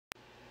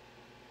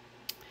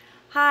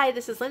Hi,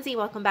 this is Lindsay.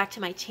 Welcome back to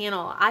my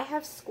channel. I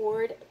have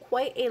scored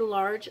quite a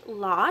large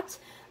lot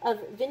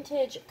of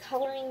vintage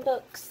coloring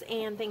books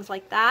and things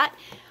like that.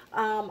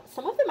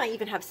 Some of them I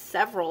even have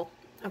several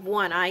of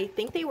one. I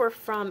think they were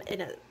from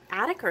an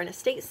attic or an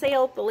estate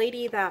sale. The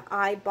lady that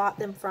I bought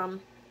them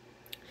from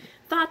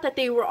thought that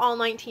they were all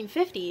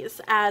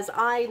 1950s. As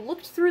I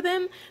looked through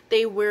them,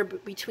 they were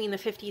between the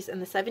 50s and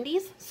the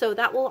 70s, so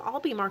that will all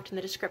be marked in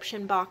the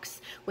description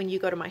box when you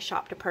go to my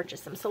shop to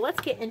purchase them. So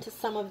let's get into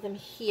some of them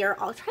here.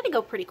 I'll try to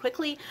go pretty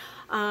quickly,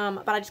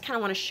 but I just kind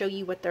of want to show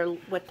you what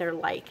they're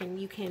like,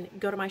 and you can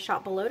go to my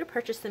shop below to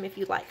purchase them if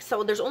you like.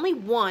 So there's only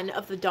one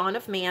of the Dawn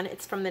of Man.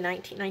 It's from the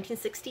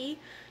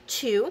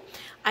 1962.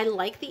 I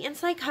like the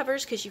inside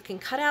covers because you can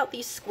cut out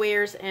these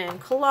squares and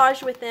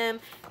collage with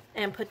them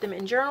and put them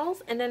in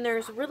journals. And then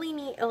there's really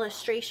neat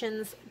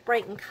illustrations,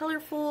 bright and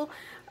colorful.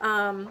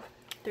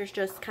 There's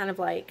just kind of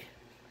like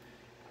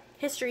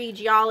history,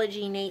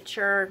 geology,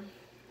 nature,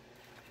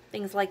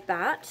 things like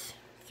that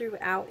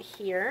throughout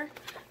here.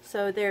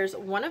 So there's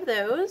one of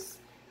those.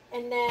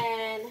 And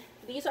then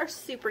these are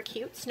super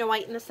cute, Snow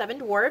White and the Seven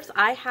Dwarfs.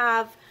 I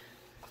have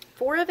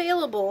 4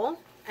 available,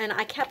 and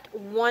I kept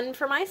 1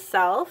 for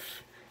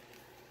myself.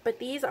 But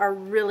these are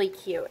really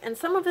cute, and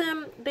some of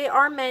them, they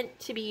are meant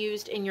to be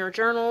used in your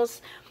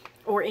journals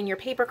or in your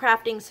paper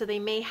crafting, so they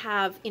may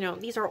have, you know,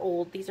 these are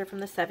old, these are from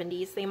the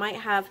 70s, they might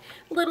have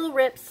little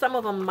rips, some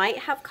of them might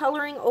have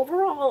coloring.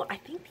 Overall, I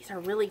think these are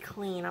really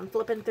clean. I'm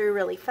flipping through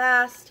really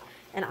fast,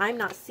 and I'm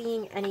not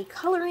seeing any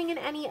coloring in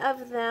any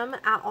of them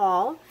at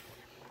all.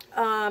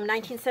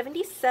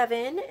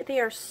 1977,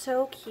 they are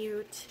so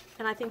cute,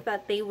 and I think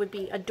that they would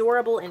be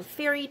adorable in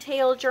fairy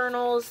tale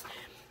journals,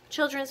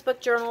 children's book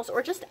journals,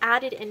 or just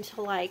added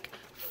into like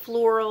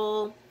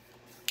floral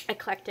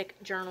eclectic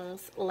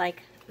journals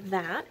like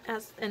that.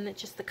 And it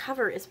just, the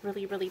cover is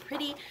really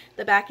pretty.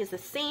 The back is the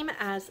same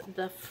as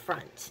the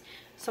front.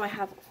 So I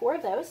have 4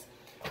 of those,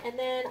 and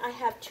then I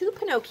have 2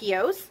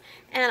 Pinocchios,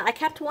 and I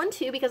kept 1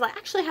 too because I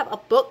actually have a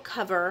book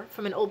cover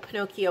from an old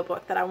Pinocchio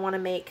book that I want to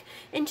make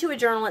into a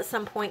journal at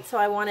some point. So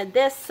I wanted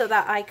this so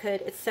that I could,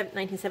 it's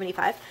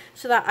 1975,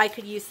 so that I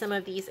could use some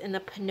of these in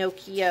the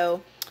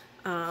Pinocchio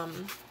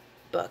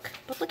book.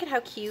 But look at how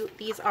cute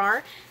these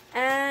are,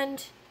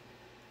 and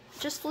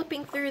just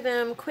flipping through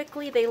them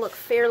quickly, they look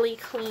fairly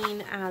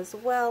clean as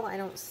well. I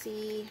don't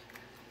see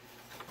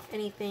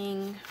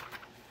anything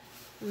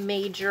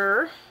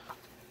major.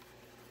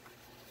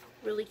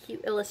 Really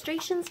cute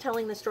illustrations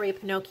telling the story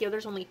of Pinocchio.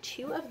 There's only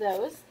 2 of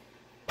those.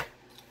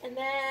 And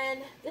then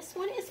this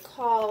one is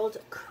called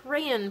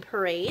Crayon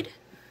Parade,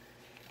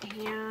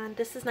 and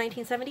this is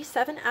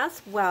 1977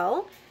 as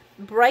well.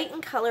 Bright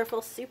and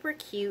colorful, super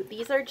cute.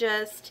 These are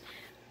just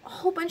a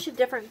whole bunch of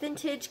different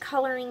vintage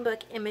coloring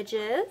book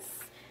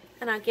images.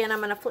 And again, I'm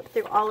going to flip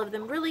through all of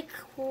them really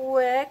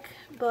quick,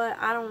 but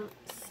I don't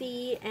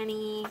see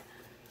any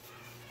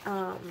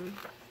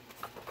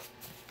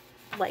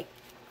like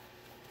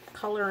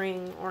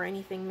coloring or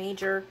anything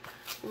major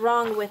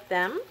wrong with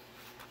them.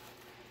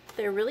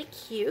 They're really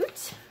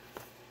cute.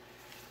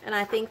 And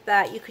I think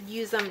that you could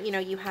use them, you know,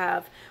 you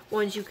have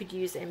ones you could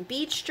use in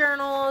beach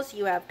journals,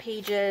 you have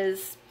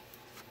pages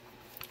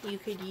you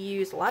could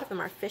use. A lot of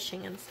them are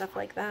fishing and stuff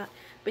like that.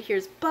 But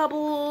here's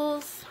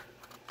bubbles.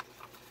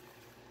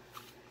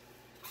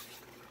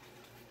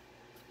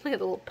 Look at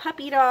the little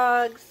puppy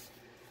dogs.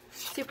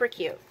 Super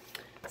cute.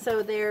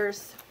 So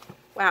there's,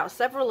 wow,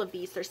 several of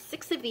these. There's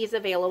 6 of these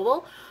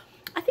available.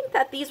 I think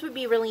that these would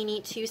be really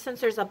neat too,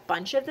 since there's a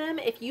bunch of them.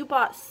 If you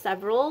bought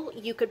several,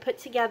 you could put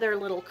together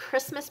little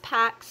Christmas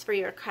packs for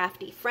your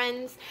crafty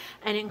friends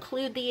and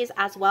include these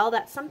as well.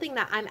 That's something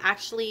that I'm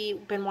actually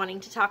been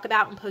wanting to talk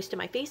about and post in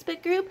my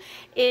Facebook group,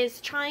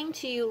 is trying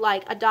to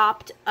like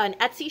adopt an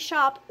Etsy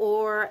shop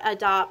or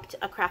adopt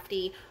a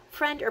crafty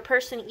friend or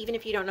person, even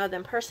if you don't know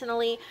them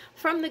personally,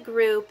 from the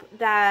group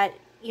that,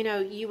 you know,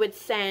 you would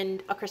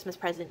send a Christmas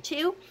present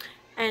to.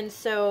 And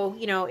so,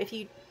 you know, if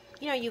you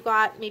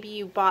maybe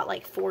you bought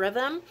like 4 of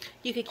them,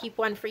 you could keep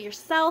 1 for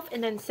yourself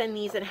and then send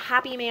these in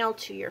Happy Mail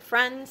to your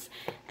friends.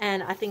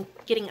 And I think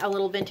getting a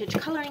little vintage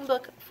coloring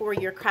book for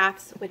your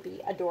crafts would be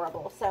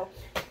adorable. So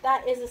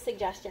that is a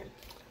suggestion.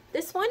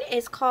 This one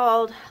is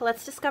called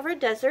Let's Discover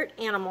Desert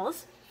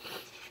Animals.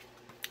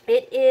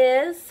 It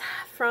is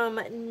from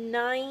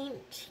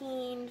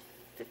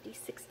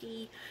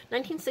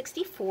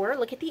 1964.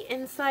 Look at the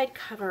inside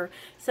cover.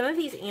 Some of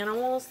these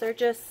animals, they're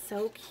just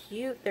so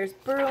cute. There's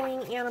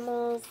burrowing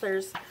animals.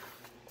 There's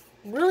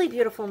really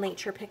beautiful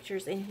nature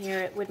pictures in here.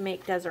 It would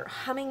make desert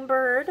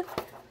hummingbird.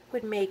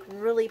 Would make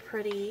really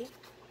pretty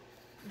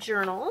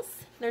journals.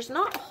 There's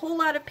not a whole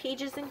lot of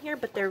pages in here,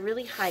 but they're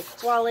really high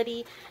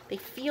quality. They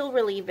feel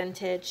really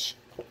vintage.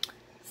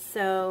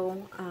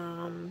 So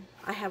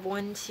I have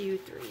 1, 2,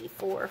 3,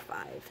 4,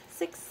 5,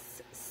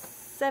 6,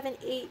 7,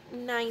 8,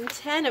 9,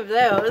 10 of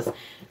those.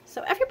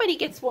 So everybody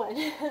gets 1.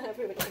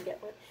 Everybody can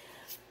get 1.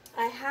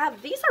 I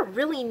have, these are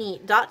really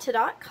neat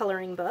dot-to-dot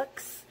coloring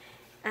books.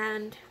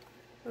 And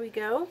here we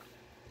go.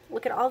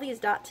 Look at all these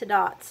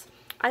dot-to-dots.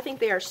 I think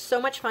they are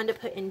so much fun to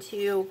put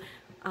into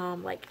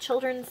like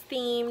children's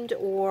themed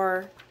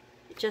or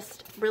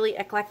just really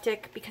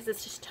eclectic, because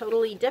it's just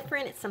totally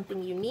different. It's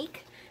something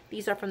unique.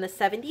 These are from the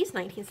 70s,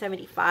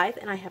 1975,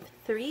 and I have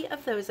 3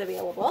 of those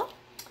available.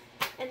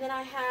 And then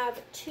I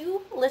have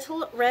 2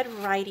 Little Red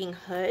Riding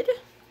Hood.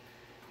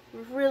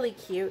 Really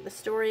cute. The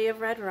story of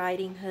Red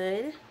Riding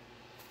Hood.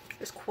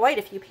 There's quite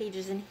a few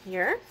pages in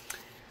here.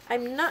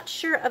 I'm not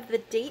sure of the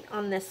date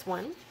on this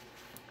one.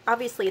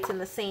 Obviously, it's in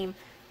the same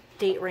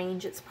date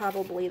range. It's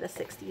probably the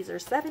 60s or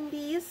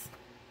 70s.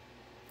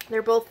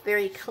 They're both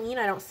very clean.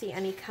 I don't see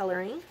any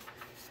coloring.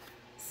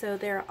 So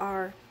there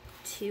are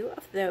 2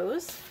 of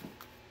those.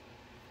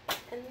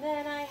 And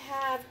then I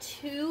have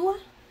 2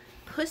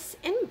 Puss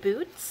in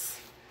Boots.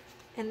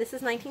 And this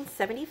is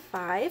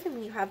 1975.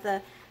 And you have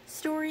the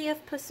story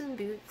of Puss in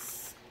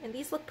Boots. And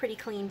these look pretty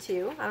clean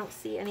too. I don't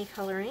see any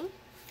coloring.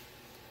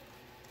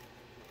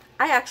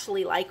 I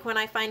actually like when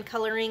I find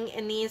coloring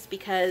in these,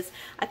 because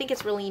I think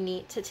it's really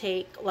neat to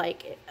take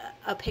like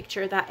a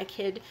picture that a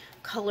kid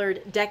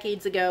colored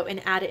decades ago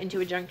and add it into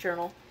a junk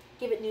journal.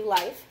 Give it new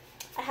life.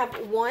 I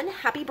have 1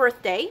 Happy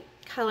Birthday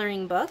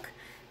coloring book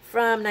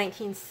from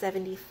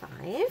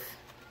 1975.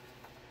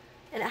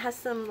 And it has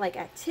some like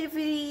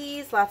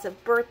activities, lots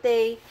of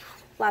birthday,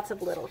 lots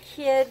of little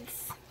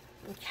kids.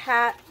 And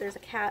cat, there's a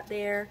cat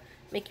there.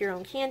 Make your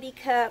own candy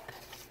cup.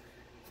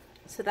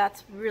 So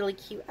that's really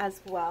cute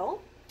as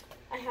well.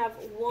 I have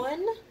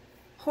 1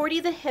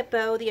 Horty the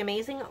Hippo, the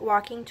amazing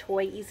walking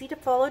toy, easy to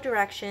follow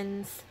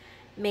directions,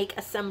 make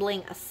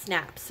assembling a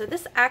snap. So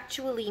this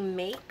actually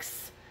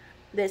makes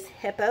this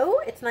hippo.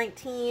 It's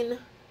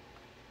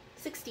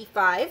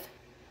 1965.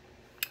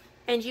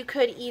 And you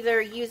could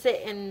either use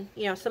it in,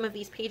 you know, some of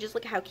these pages.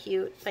 Look how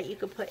cute, that you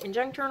could put in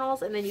junk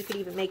journals, and then you could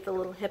even make the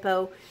little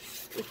hippo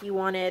if you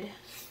wanted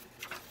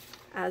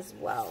as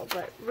well.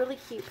 But really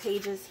cute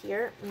pages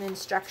here, and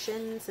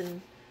instructions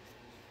and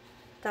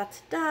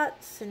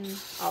dots and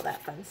all that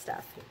fun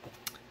stuff.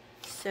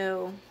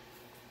 So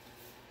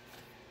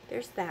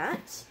there's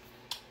that.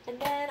 And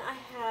then I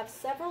have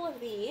several of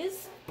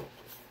these.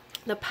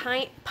 The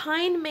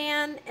Pine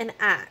Man and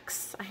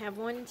Axe. I have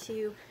 1,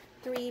 2,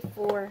 3,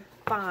 4,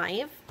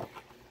 5.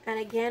 And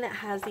again, it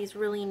has these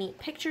really neat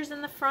pictures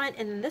in the front.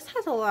 And this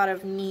has a lot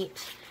of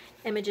neat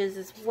images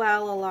as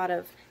well. A lot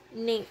of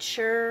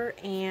nature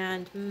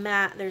and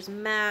there's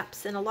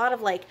maps and a lot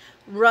of like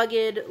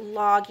rugged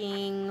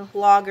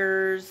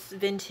loggers,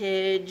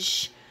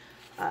 vintage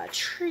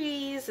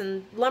trees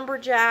and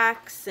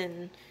lumberjacks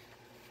and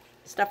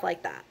stuff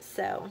like that.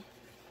 So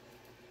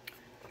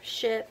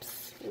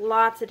ships,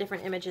 lots of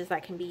different images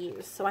that can be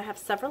used. So I have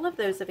several of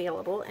those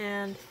available,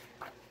 and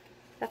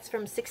that's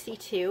from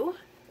 62.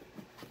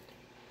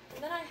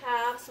 And then I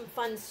have some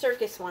fun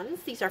circus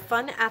ones. These are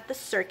Fun at the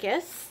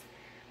Circus.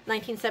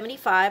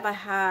 1975. I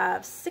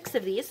have 6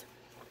 of these.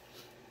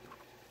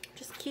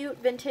 Just cute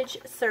vintage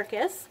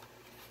circus.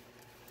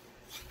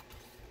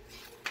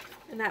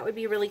 And that would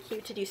be really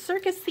cute to do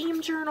circus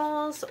theme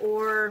journals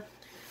or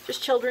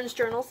just children's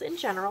journals in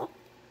general.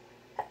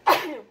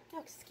 Oh,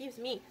 excuse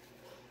me.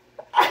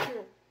 I've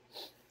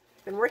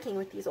been working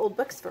with these old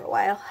books for a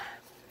while.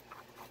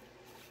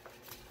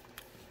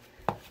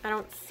 I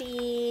don't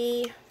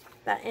see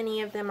that any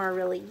of them are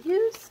really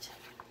used.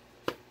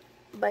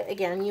 But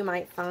again, you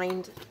might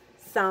find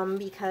some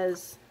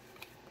because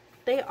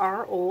they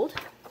are old.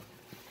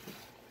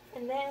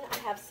 And then I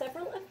have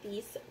several of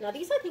these. Now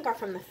these I think are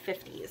from the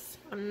 50s.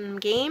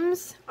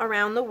 Games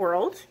Around the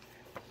World.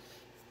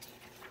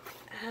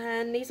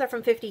 And these are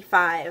from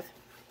 55.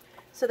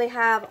 So they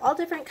have all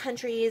different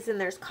countries,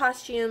 and there's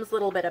costumes, a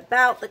little bit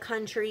about the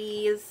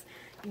countries,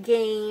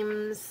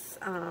 games,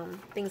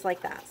 things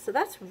like that. So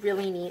that's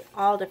really neat,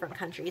 all different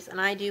countries.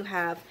 And I do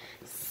have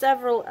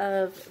several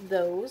of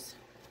those.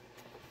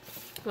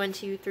 1,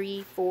 2,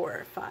 3,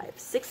 4, 5,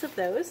 6 of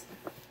those.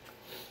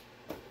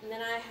 And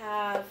then I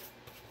have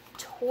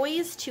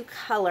Toys to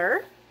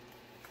Color.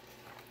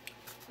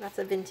 That's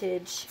a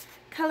vintage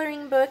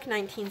coloring book,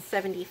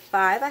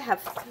 1975. I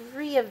have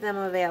 3 of them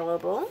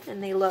available,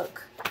 and they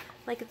look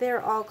like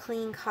they're all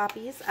clean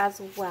copies as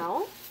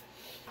well.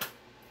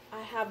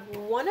 I have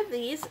 1 of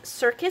these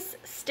circus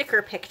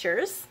sticker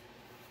pictures,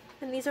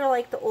 and these are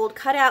like the old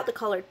cut out the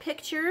colored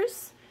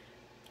pictures,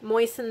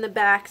 moisten the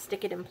back,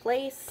 stick it in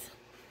place.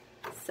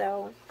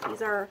 So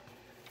these are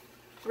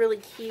really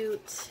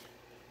cute,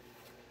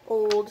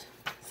 old.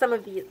 Some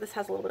of these, this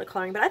has a little bit of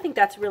coloring, but I think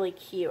that's really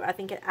cute. I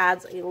think it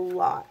adds a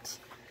lot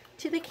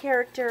to the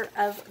character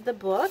of the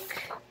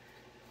book.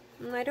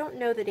 And I don't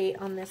know the date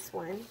on this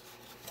one,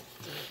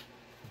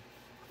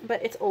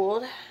 but it's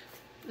old,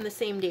 in the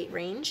same date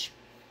range.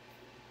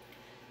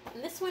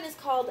 And this one is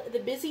called The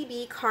Busy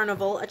Bee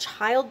Carnival, a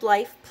Child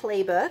Life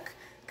Playbook.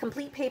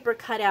 Complete paper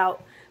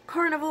cutout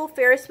carnival,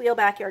 Ferris wheel,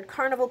 backyard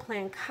carnival,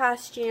 planned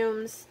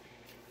costumes.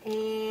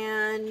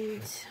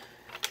 And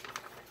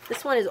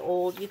this one is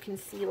old. You can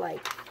see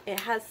like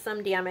it has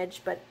some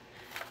damage, but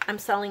I'm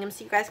selling them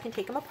so you guys can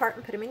take them apart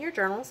and put them in your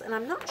journals. And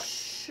I'm not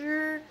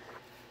sure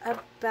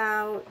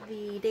about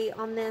the date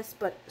on this,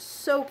 but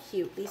so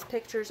cute. These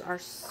pictures are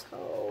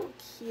so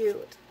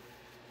cute.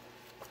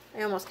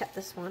 I almost kept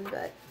this one,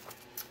 but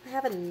I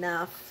have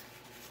enough.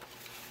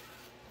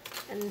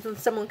 And then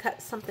someone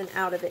cut something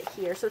out of it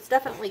here. So it's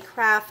definitely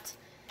craft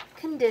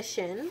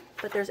condition,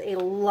 but there's a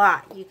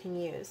lot you can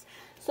use.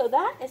 So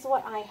that is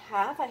what I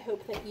have. I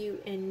hope that you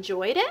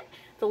enjoyed it,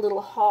 the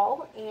little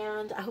haul,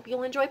 and I hope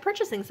you'll enjoy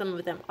purchasing some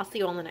of them. I'll see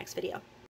you on the next video.